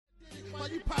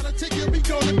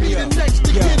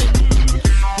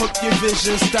Hook your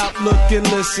vision, stop, look, and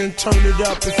listen. Turn it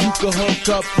up if you can hook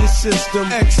up your system.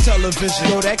 X Television,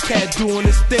 yo, that cat doing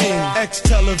his thing. X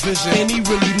Television, and he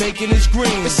really making his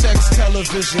green. It's X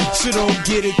Television, so don't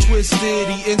get it twisted.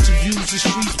 He interviews the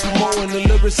streets, promoting the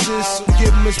lyricists. So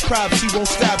give him his props, he won't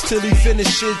stop till he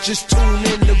finish it. Just tune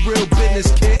in to Real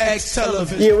Business, kid. X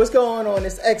Television. Yeah, what's going on?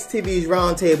 It's XTV's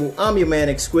Roundtable. I'm your man,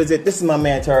 Exquisite. This is my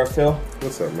man, Tara Phil.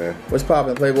 What's up, man? What's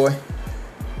poppin', Playboy?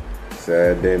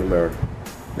 Sad day in America.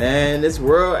 Man, this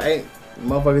world ain't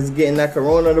motherfuckers getting that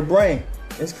corona to the brain.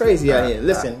 It's crazy out here.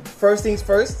 Listen, first things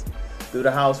first, do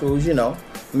the house rules, you know.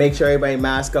 Make sure everybody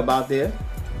mask up out there.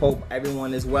 Hope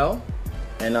everyone is well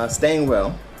and staying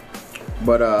well.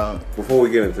 But before we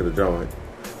get into the joint,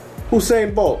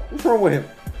 Usain Bolt, what's wrong with him?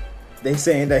 They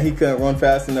saying that he couldn't run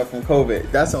fast enough from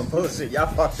COVID. That's some bullshit. Y'all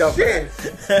fucked up for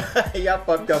that. Y'all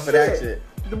fucked up for that shit.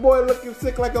 The boy looking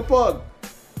sick like a pug.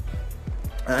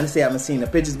 I honestly haven't seen the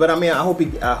pictures, but I mean, I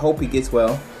hope he gets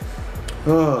well.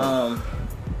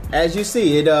 As you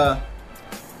see, it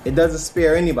doesn't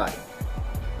spare anybody.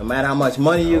 No matter how much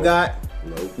money you got,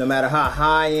 no matter how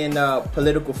high in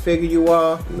political figure you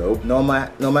are, no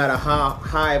matter how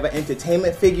high of an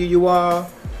entertainment figure you are,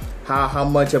 how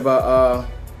much of the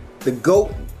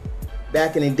GOAT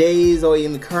back in the days or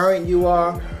in the current you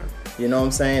are. You know what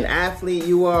I'm saying? Athlete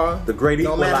you are. The great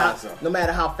equalizer. No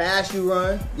matter how fast you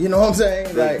run. You know what I'm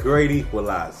saying? The great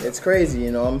equalizer. It's crazy, you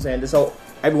know what I'm saying? Just hope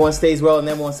everyone stays well and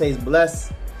everyone stays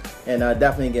blessed and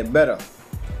definitely get better.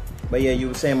 But yeah, you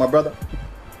were saying, my brother?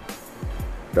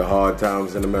 The hard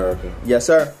times in America. Yes,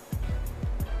 sir.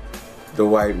 The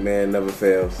white man never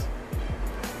fails.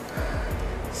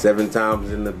 7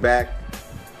 times in the back.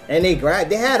 And they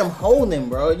had him holding,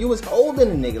 bro. You was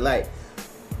holding the nigga like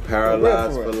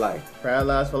paralyzed for life.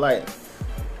 Paralyzed for life.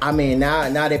 I mean,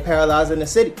 now they paralyzed in the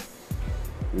city.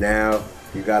 Now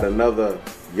you got another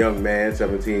young man,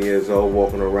 17 years old,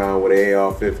 walking around with an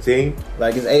AR-15.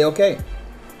 Like it's A-OK.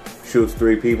 Shoots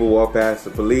 3 people, walk past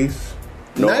the police.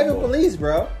 Not even police,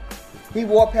 bro. He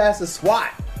walked past the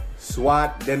SWAT.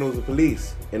 SWAT, then it was the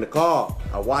police in the car.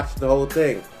 I watched the whole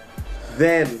thing.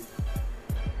 Then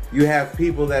you have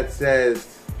people that say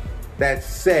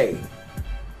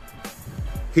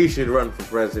he should run for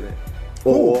president.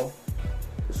 Or,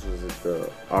 this was at the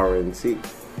RNC. I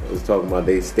was talking about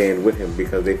they stand with him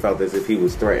because they felt as if he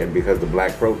was threatened because the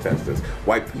black protesters.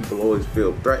 White people always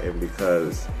feel threatened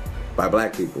by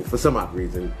black people. For some odd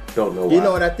reason, don't know why. You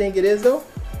know what I think it is, though?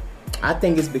 I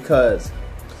think it's because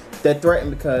they're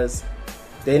threatened because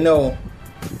they know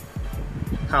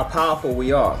how powerful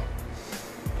we are.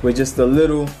 With just the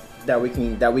little that we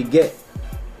get.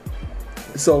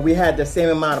 So we had the same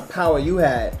amount of power you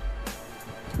had.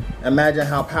 Imagine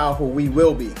how powerful we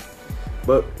will be.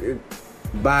 But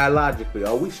biologically,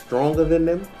 are we stronger than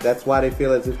them? That's why they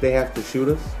feel as if they have to shoot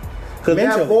us? Because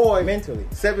that boy, mentally,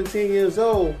 17 years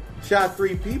old, shot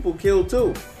 3 people, killed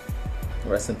 2.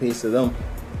 Rest in peace to them.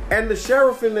 And the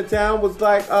sheriff in the town was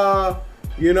like,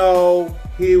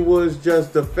 he was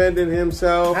just defending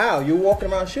himself. How? You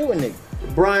walking around shooting niggas?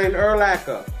 Brian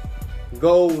Urlacher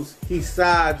he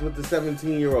sides with the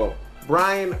 17-year-old.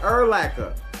 Brian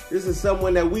Urlacher. This is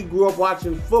someone that we grew up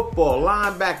watching football,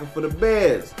 linebacker for the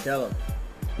Bears. Tell him.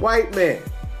 White man.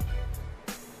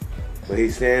 But he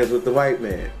stands with the white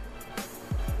man.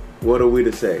 What are we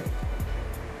to say?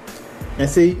 And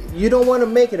see, you don't want to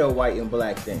make it a white and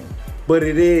black thing. But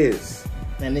it is.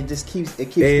 And it keeps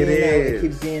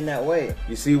being that way.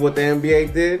 You see what the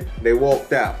NBA did? They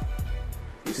walked out.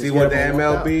 You see what the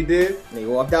MLB did? They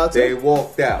walked out too. They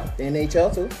walked out. The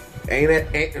NHL too. Ain't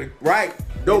right?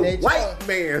 The NHL. White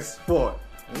man's sport.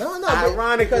 No.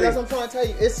 Ironically, because that's what I'm trying to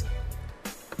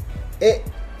tell you.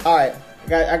 All right.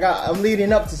 I'm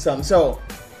leading up to something. So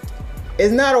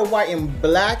it's not a white and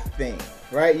black thing,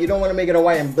 right? You don't want to make it a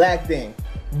white and black thing,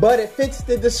 but it fits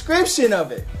the description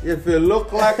of it. If it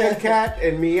look like a cat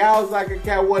and meows like a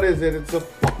cat, what is it? It's a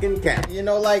fucking cat. You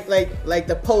know, like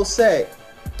the post said.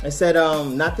 It said,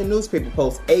 not the newspaper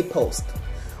post, a post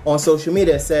on social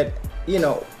media said,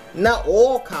 not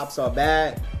all cops are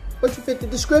bad, but you fit the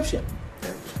description.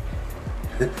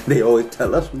 They always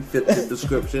tell us we fit the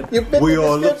description. We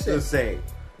all look the same.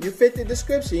 You fit the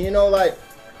description,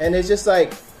 and it's just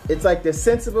like, it's like the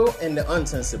sensible and the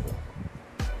unsensible.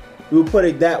 We'll put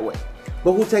it that way.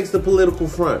 But who takes the political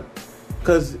front?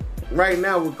 Because right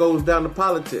now it goes down to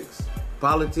politics.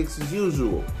 Politics as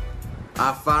usual.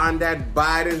 I find that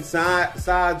Biden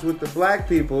sides with the black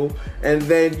people, and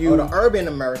then you the urban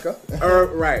America,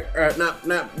 right? Not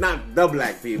the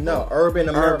black people. No, urban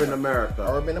America. Urban America.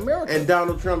 Urban America. And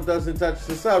Donald Trump doesn't touch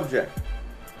the subject.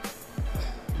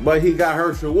 But he got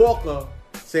Herschel Walker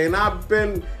saying,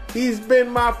 he's been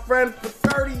my friend for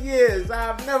 30 years.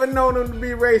 I've never known him to be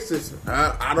racist.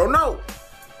 I don't know.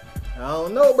 I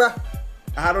don't know, bro.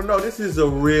 I don't know. This is a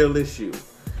real issue.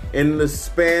 In the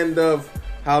span of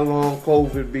how long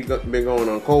COVID been going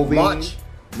on? COVID?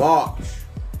 March.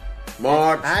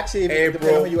 Actually,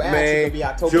 April, when you ask, May, it could be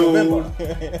October, June,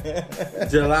 November.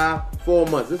 July, 4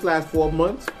 months. This last 4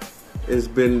 months has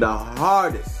been the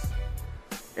hardest.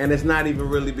 And it's not even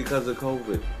really because of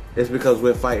COVID. It's because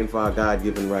we're fighting for our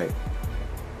God-given right.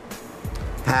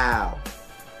 How?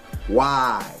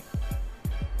 Why?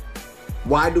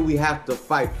 Why do we have to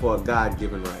fight for a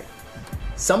God-given right?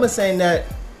 Some are saying that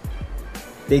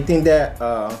they think that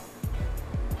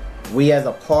we as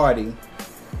a party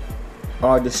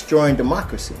are destroying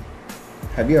democracy.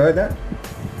 Have you heard that?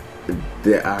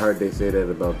 I heard they say that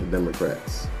about the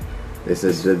Democrats. They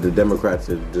said that the Democrats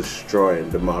are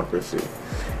destroying democracy.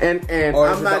 And Or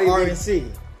I'm not even... RNC?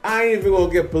 I ain't even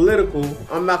gonna get political.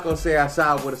 I'm not gonna say I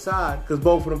side with a side because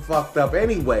both of them fucked up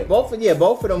anyway. Both of them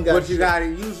got. But you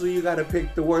gotta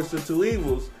pick the worst of two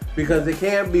evils because it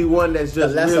can't be one that's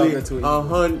just really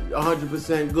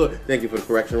 100% good. Thank you for the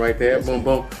correction right there. Yes. Boom,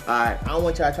 boom. All right. I don't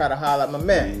want y'all to try to holler at my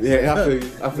man. Yeah, I feel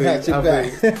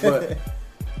you. But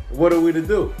what are we to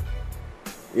do?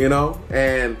 You know,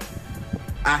 and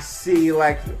I see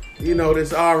like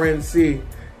this RNC.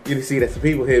 You see that some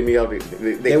people hit me up.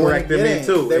 They corrected me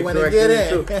too. They want to get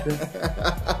in.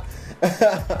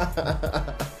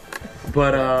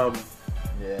 But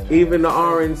even the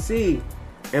RNC,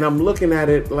 and I'm looking at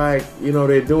it like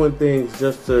they're doing things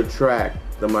just to attract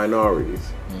the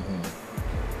minorities.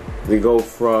 Mm-hmm. They go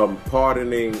from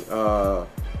pardoning the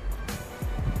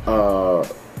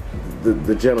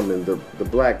gentleman, the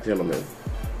black gentleman,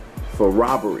 for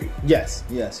robbery. Yes.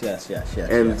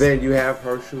 And then you have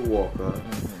Herschel Walker.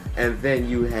 Mm-hmm. And then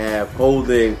you have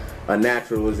holding a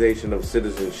naturalization of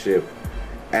citizenship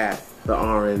at the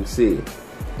RNC.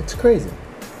 It's crazy.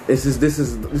 This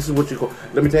is what you call.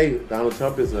 Let me tell you, Donald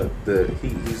Trump is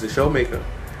he's a showmaker.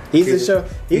 He's a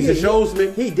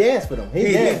showsman. He danced for them.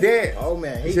 He danced. Oh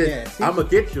man, he danced. I'm gonna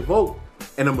get your vote,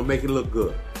 and I'm gonna make it look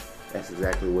good. That's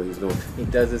exactly what he's doing. He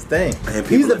does his thing. And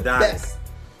he's the best.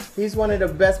 He's one of the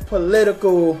best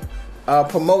political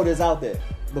promoters out there.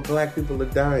 But black people are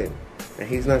dying, and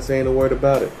he's not saying a word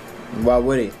about it. Why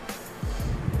would he?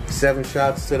 7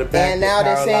 shots to the back. And now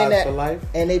they're saying that, for life.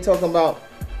 And they talking about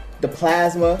the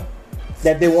plasma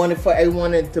that they wanted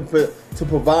to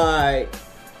provide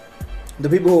the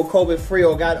people who are COVID free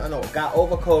or got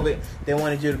over COVID. They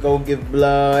wanted you to go give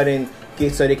blood and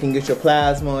so they can get your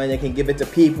plasma and they can give it to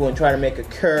people and try to make a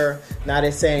cure. Now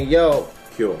they're saying,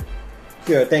 cure.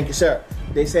 Thank you, sir.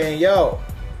 They saying,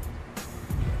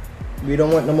 we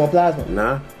don't want no more plasma.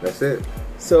 Nah, that's it.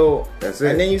 So that's it.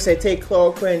 And then you say take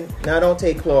chloroquine. Now don't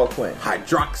take chloroquine.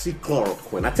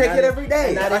 Hydroxychloroquine. I take it every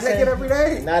day. Now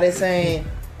they're saying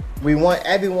we want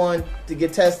everyone to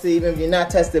get tested, even if you're not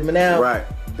tested. But now, right?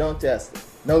 Don't test it.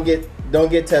 Don't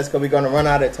get tested because we're gonna run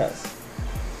out of tests.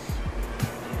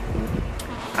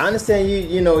 I understand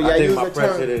I think my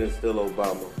president is still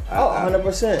Obama.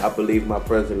 100%. I believe my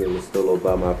president is still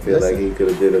Obama. I feel like he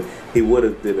would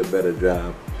have did a better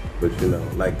job. But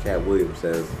like Cat Williams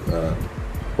says,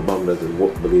 Obama doesn't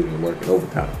believe in working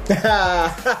overtime.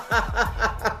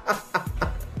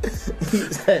 He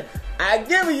said, "I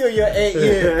give you your 8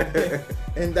 years,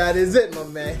 and that is it, my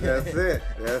man.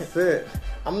 That's it.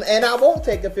 And I won't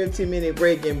take a 15-minute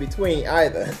break in between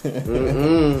either."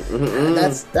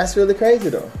 That's really crazy,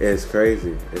 though. It's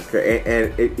crazy.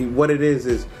 And what it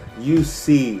is you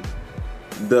see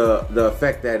the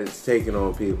effect that it's taking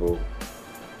on people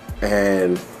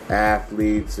and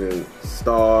athletes and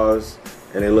stars,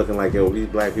 and they're looking like, these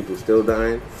black people still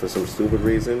dying for some stupid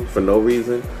reason, for no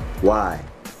reason. Why?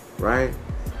 Right?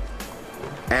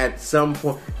 At some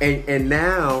point, and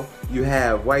now you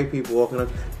have white people walking up.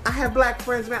 I have black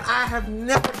friends, man. I have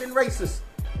never been racist.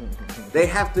 They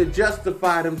have to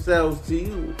justify themselves to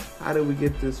you. How did we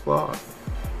get this far?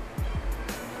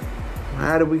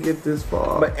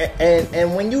 But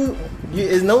and when you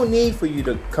there's no need for you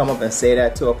to come up and say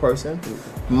that to a person.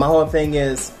 My whole thing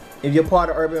is, if you're part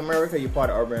of urban America, you're part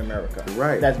of urban America.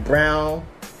 Right. That's brown,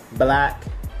 black,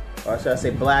 or should I say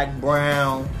black,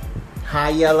 brown, high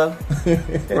yellow.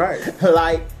 Right.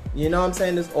 Like, you know what I'm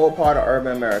saying? It's all part of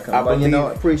urban America.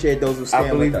 Appreciate those who stand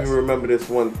with us. I believe you remember this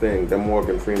one thing that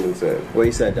Morgan Freeman said. What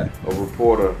he said that? A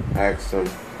reporter asked him,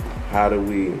 how do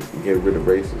we get rid of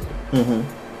racism? Mm-hmm.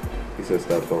 He said,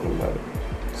 stop talking about it.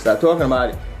 Stop talking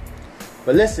about it.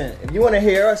 But listen, if you want to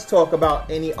hear us talk about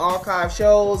any archive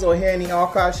shows or hear any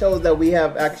archive shows that we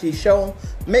have actually shown,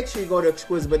 make sure you go to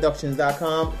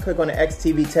exquisiteproductions.com, click on the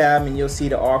XTV tab, and you'll see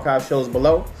the archive shows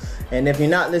below. And if you're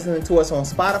not listening to us on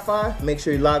Spotify, make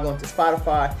sure you log on to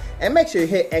Spotify and make sure you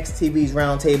hit XTV's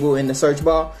Roundtable in the search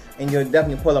bar, and you'll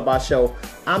definitely pull up our show.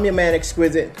 I'm your man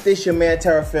Exquisite. This your man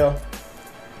Terrafil.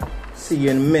 See you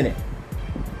in a minute.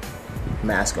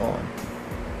 Mask on.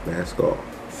 Mask off.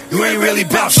 You ain't really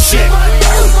bout shit. We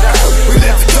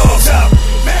let the dogs out.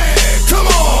 Man, come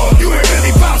on. You ain't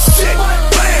really bout shit.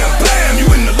 Blam, blam,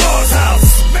 you in the law's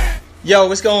house. Man. Yo,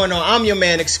 what's going on? I'm your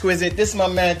man Exquisite. This is my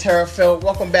man Terrafil.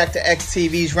 Welcome back to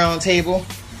XTV's Roundtable.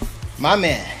 My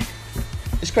man,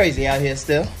 it's crazy out here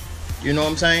still. You know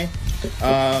what I'm saying?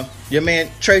 Your man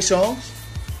Trey Songz.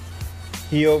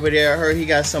 He over there. I heard he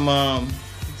got some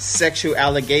sexual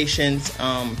allegations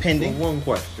pending. Well, one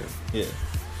question. Yeah.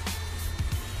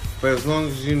 For as long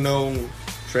as you know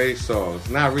Trey Songz,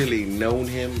 not really known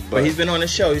him, But he's been on the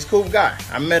show. He's a cool guy.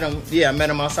 I met him. Yeah, I met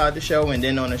him outside the show and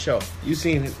then on the show. You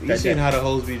seen how the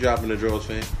hoes be dropping the drawers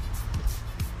for him?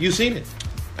 You seen it?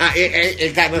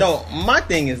 It got No, my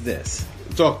thing is this.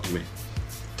 Talk to me.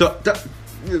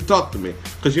 Talk to me,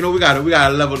 because we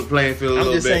gotta level the playing field a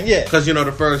little bit. Saying, yeah. Because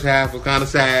the first half was kind of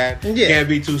sad. Yeah. Can't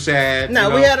be too sad. No,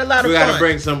 we had a lot of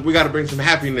fun. We gotta bring some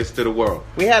happiness to the world.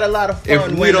 We had a lot of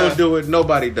fun. If we don't do it,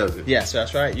 nobody does it. Yes,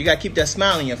 that's right. You gotta keep that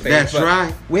smile on your face. That's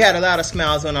right. We had a lot of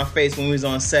smiles on our face when we was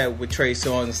on set with Trey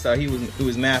Songz and stuff. It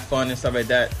was mad fun and stuff like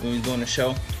that when we was doing the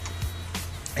show.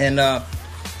 And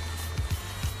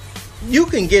you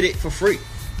can get it for free.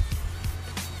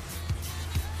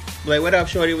 Like, what up,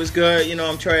 shorty? What's good?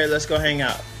 I'm Trey. Let's go hang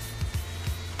out.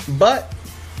 But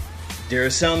there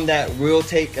are some that will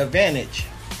take advantage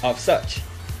of such.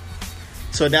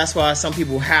 So that's why some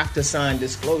people have to sign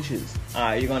disclosures. All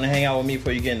right, you're going to hang out with me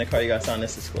before you get in the car. You got to sign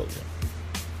this disclosure.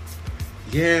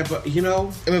 Yeah, but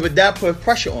but that put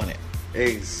pressure on it.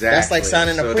 Exactly. That's like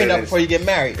signing a prenup before you get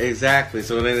married. Exactly.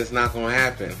 So then it's not going to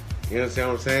happen. You understand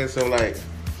what I'm saying? So, like...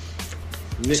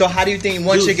 So how do you think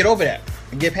one should get over that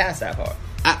and get past that part?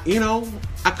 I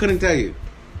couldn't tell you.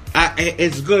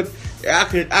 It's good. I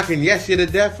can yes you to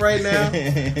death right now,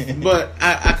 but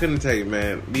I couldn't tell you,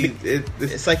 man.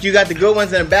 It's like you got the good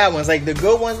ones and the bad ones. Like the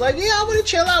good ones, like, yeah, I would have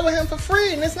chill out with him for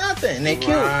free and it's nothing. And they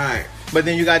cute. Right. But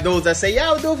then you got those that say, yeah,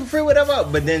 I would do it for free, whatever.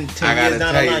 But then 10 years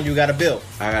down the line, you got to bill.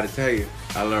 I got to tell you,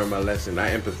 I learned my lesson.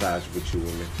 I empathize with you,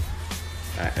 women.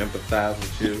 I empathize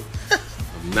with you.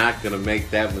 I'm not going to make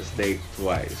that mistake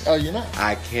twice. Oh, you're not?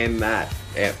 I cannot.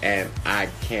 And I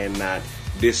cannot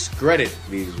discredit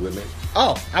these women.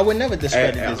 Oh, I would never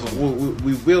discredit these women.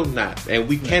 We will not. And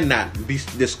we cannot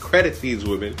discredit these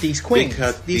women. These queens.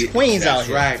 These queens out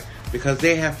here. That's right. Because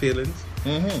they have feelings.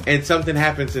 Mm-hmm. And something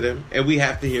happened to them. And we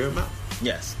have to hear them out.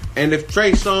 Yes. And if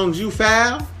Trey Songz, you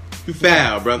foul,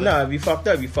 brother. No, if you fucked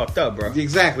up, bro.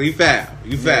 Exactly. You foul.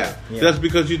 Yeah. Just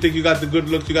because you think you got the good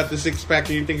looks, you got the six pack,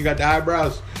 and you think you got the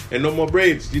eyebrows and no more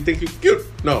braids, you think you're cute.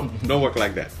 No, don't work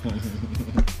like that.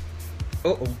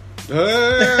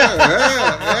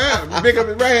 Pick up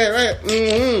it right here.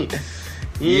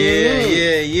 Mm-hmm.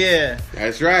 Yeah.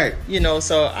 That's right.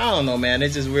 So I don't know, man.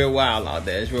 It's just real wild out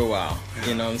there. It's real wild.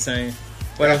 You know what I'm saying?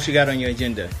 What else you got on your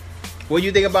agenda? What do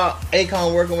you think about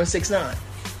Akon working with 6ix9ine?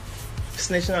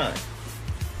 Snitch 9.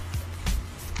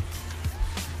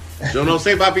 Yo no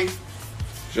say, papi.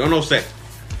 Yo no say.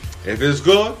 If it's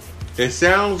good, it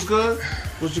sounds good.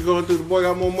 What you going through? The boy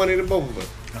got more money than both of us.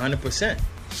 100%.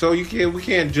 So we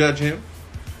can't judge him.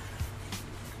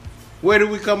 Where do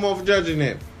we come off judging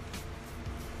him?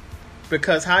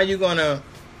 Because how you gonna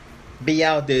be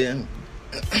out there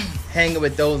hanging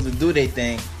with those that do their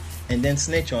thing and then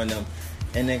snitch on them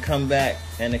and then come back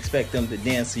and expect them to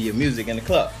dance to your music in the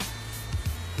club?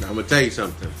 Now I'm gonna tell you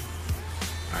something.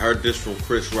 I heard this from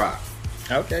Chris Rock.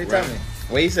 Okay, tell me.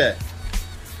 What he said?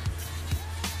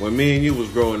 When me and you was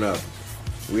growing up,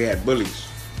 we had bullies.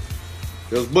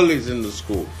 There was bullies in the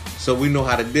school, so we know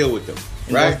how to deal with them,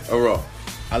 right or wrong?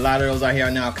 A lot of those out here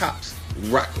are now cops.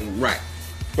 Right.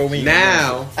 But when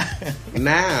now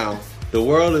the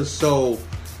world is so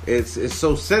it's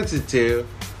so sensitive.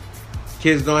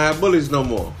 Kids don't have bullies no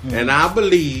more, and I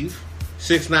believe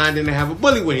 6ix9ine didn't have a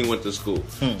bully when he went to school.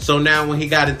 So now when he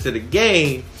got into the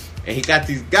game and he got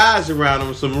these guys around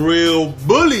him, some real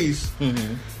bullies,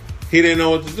 he didn't know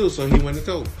what to do, so he went and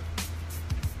told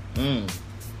them.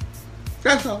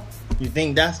 That's all. You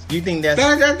think that's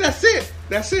it.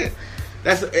 That's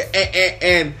it.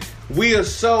 And we are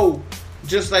so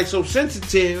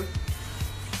sensitive.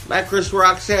 Like Chris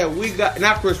Rock said, we got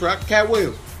not Chris Rock, Cat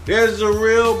Williams. There's a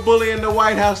real bully in the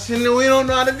White House, and we don't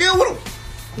know how to deal with him.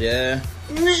 Yeah.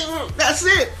 That's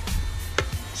it.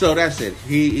 So that's it.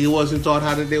 He wasn't taught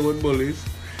how to deal with bullies.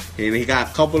 And he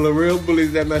got a couple of real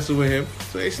bullies that messing with him.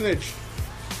 So they snitched.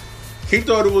 He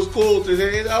thought it was cool to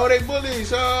say, oh, they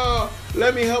bullies. Oh,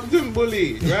 let me help them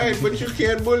bully, right? But you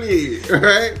can't bully,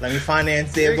 right? Let me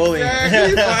finance their bullying.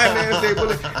 Exactly, finance their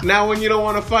bullying. Now when you don't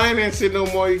want to finance it no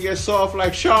more, you get soft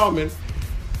like Charmin.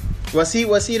 Was he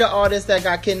the artist that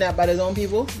got kidnapped by his own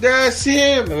people? That's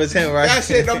him. It was him, right? That's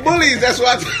it. The bullies. That's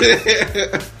what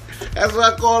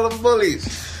I call them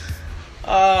bullies.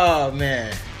 Oh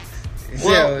man.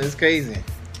 Well, it's crazy.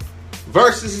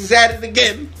 Versus is at it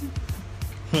again.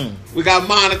 We got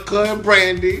Monica and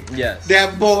Brandy. Yes.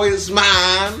 That boy is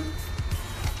mine.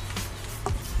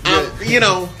 You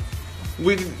know,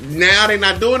 now they're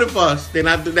not doing it for us. They're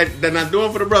not doing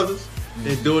it for the brothers.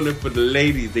 They're doing it for the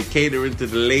ladies. They're catering to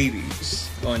the ladies.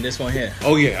 Oh, and this one here.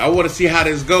 Oh yeah, I want to see how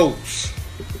this goes.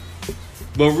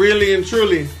 But really and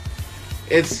truly,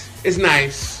 it's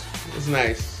nice. It's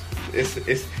nice.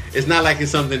 It's not like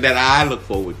it's something that I look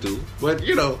forward to, but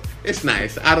you know, it's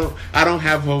nice. I don't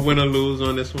have a win or lose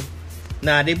on this one.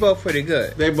 Nah, they both pretty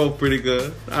good. They both pretty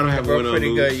good. I don't have a win or lose.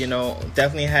 Pretty good, you know.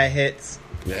 Definitely had hits.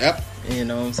 Yep. You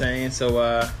know what I'm saying? So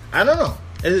I don't know.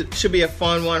 It should be a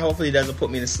fun one. Hopefully, it doesn't put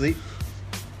me to sleep.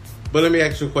 But let me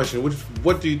ask you a question.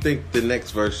 What do you think the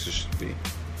next verse should be?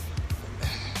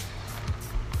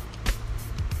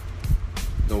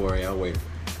 Don't worry, I'll wait.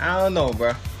 I don't know,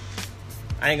 bro.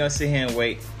 I ain't gonna sit here and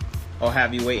wait or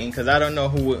have you waiting because I don't know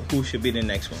who should be the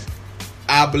next one.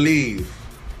 I believe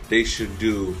they should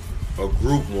do a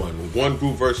group one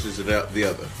group versus the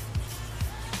other.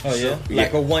 Oh yeah,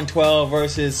 like a 112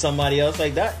 versus somebody else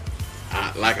like that.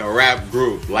 Like a rap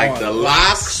group, like the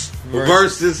Locks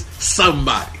versus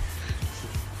somebody.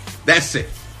 That's it.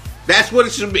 That's what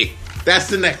it should be. That's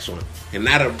the next one, and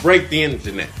that'll break the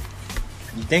internet.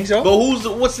 You think so? But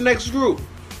what's the next group?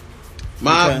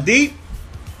 Mobb Deep?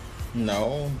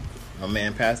 No, my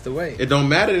man passed away. It don't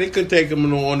matter. They could take him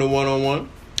on the one-on-one.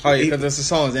 Oh yeah, because it's the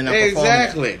songs they're not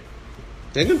exactly.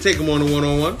 They can take him on the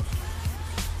one-on-one.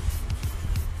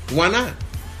 Why not?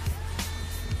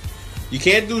 You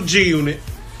can't do G Unit.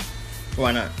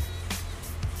 Why not?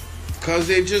 Because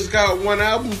they just got one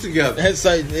album together.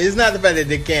 So it's not the fact that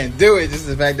they can't do it; it's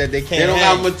the fact that they can't. They don't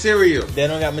got material. They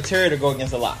don't got material to go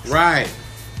against the Locks. Right.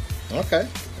 Okay.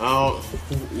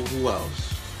 Who else?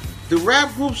 The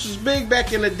rap groups was big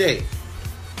back in the day.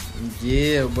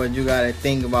 Yeah, but you gotta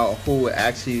think about who would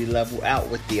actually level out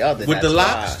with the other. With the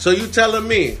Locks? So you telling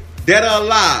me, dead or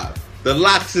alive, the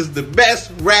Locks is the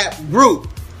best rap group?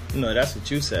 No, that's what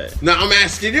you said. No, I'm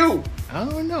asking you. I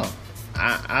don't know.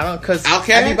 I don't, because Outkast?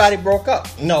 everybody broke up.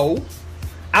 No.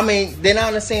 I mean, they're not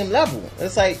on the same level.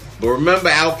 It's like... But remember,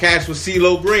 Outkast was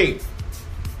CeeLo Green.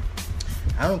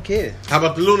 I don't care. How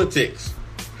about the Lunatics?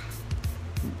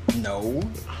 No.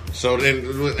 So then...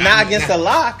 Not against the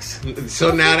Locks.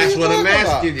 So now that's what I'm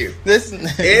asking you. Is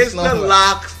the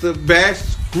Locks the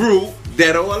best group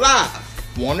dead or alive?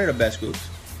 One of the best groups.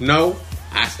 No,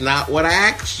 that's not what I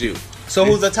asked you. So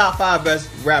who's the top 5 best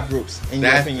rap groups in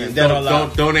your opinion? Dead or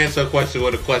alive? Don't answer a question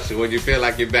with a question when you feel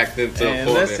like you're backed into a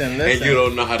corner and you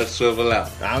don't know how to swivel out.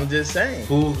 I'm just saying.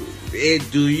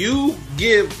 Do you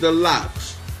give the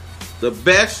Locks the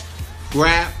best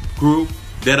rap group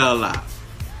dead or alive?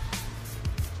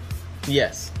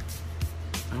 Yes.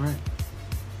 All right.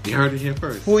 You heard it here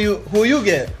first. Who you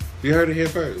get? You heard it here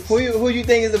first. Who you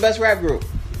think is the best rap group?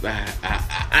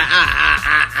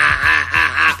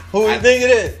 Who you think it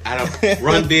is? I don't.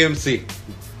 Run DMC.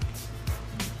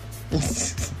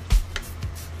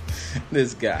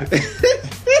 This guy.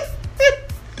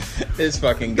 This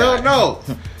fucking guy. No.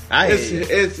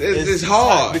 It's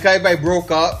hard because everybody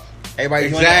broke up. Everybody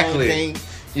doing their own thing.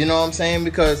 You know what I'm saying?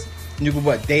 Because you could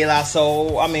put De La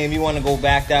Soul. I mean, if you want to go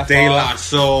back that far. De La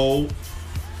Soul.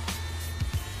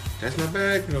 That's not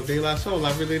bad, you know. De La Soul.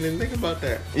 I really didn't think about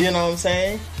that. You know what I'm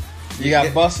saying? You got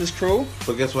Busta's Crew.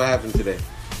 But guess what happened today?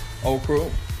 Old Crew.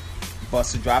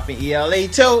 Busta dropping ELA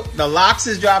too. The Locks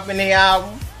is dropping the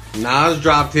album. Nas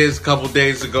dropped his a couple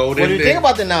days ago. What do you think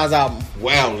about the Nas album?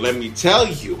 Well, let me tell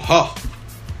you,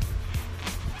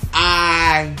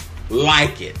 I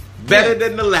like it. Better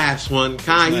than the last one.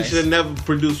 Kanye should have never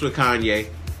produced with Kanye.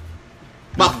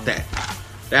 Fuck that.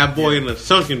 That boy in a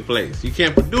sunken place. You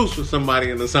can't produce with somebody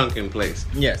in a sunken place.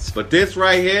 Yes. But this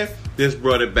right here, this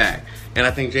brought it back. And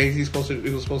I think Jay-Z was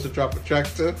supposed to drop a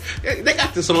track too. They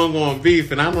got this song on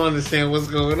Beef, and I don't understand what's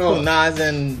going on. Nas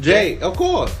and Jay, of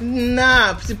course.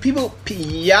 Nah, people,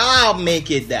 y'all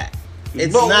make it that.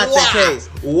 It's But not why? the case.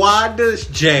 Why does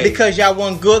Jay? Because y'all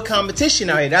want good competition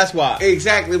out here. That's why.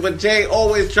 Exactly, but Jay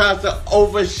always tries to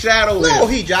overshadow No, him.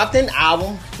 he dropped an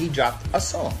album. He dropped a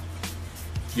song.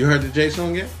 You heard the Jay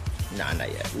song yet? Nah,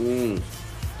 not yet. Mm.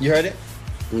 You heard it?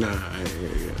 Nah, I ain't hear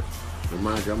it yet.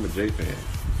 Remind you, I'm a Jay fan.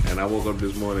 And I woke up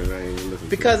this morning and I ain't even listened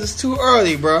Because to it. it's too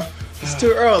early, bro. It's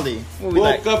too early. What we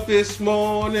Woke like? up this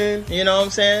morning. You know what I'm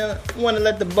saying? We want to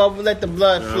let the bubble, let the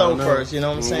blood I flow don't know. first. You know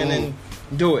what I'm saying? And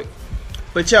do it.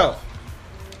 But yo,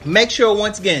 make sure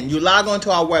once again you log on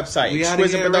to our website, We outta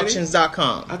here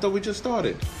exquisiteproductions.com. I thought we just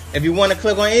started. If you want to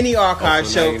click on any archive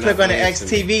So now show, you're click not on the gonna listen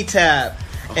to XTV tab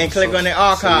and click on the So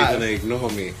archive. you're gonna ignore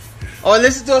me. Or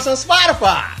listen to us on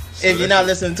Spotify. If you're not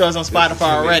this- listening to us on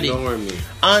Spotify already. Ignore me.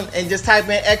 And just type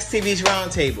in XTV's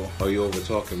Roundtable. Oh, you over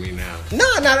talking me now? No,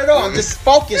 not at all. I'm just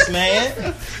focused,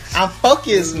 man. I'm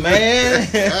focused, man.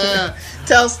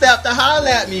 Tell Steph to holler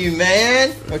at me,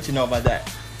 man. What you know about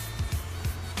that?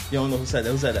 You don't know who said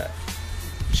that? Who said that?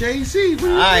 Jay-Z, what do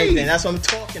you Alright, mean? then that's what I'm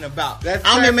talking about. That's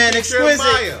I'm your man, Travis Exquisite.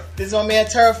 Jeremiah. This is on me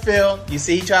at Turffield. You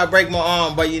see, he tried to break my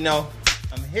arm, but you know,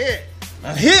 I'm here.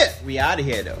 I'm here. We out of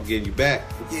here, though. I'm getting you back.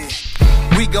 Yeah.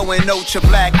 We going ultra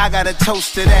black, I got a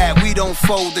toast to that. We don't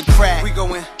fold the crack. We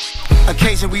going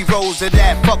occasion we rose to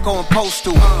that. Fuck on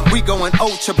postal. We going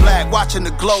ultra black, watching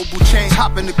the global change.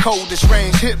 Hop in the coldest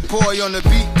range. Hit boy on the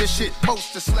beat, this shit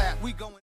poster slap. We going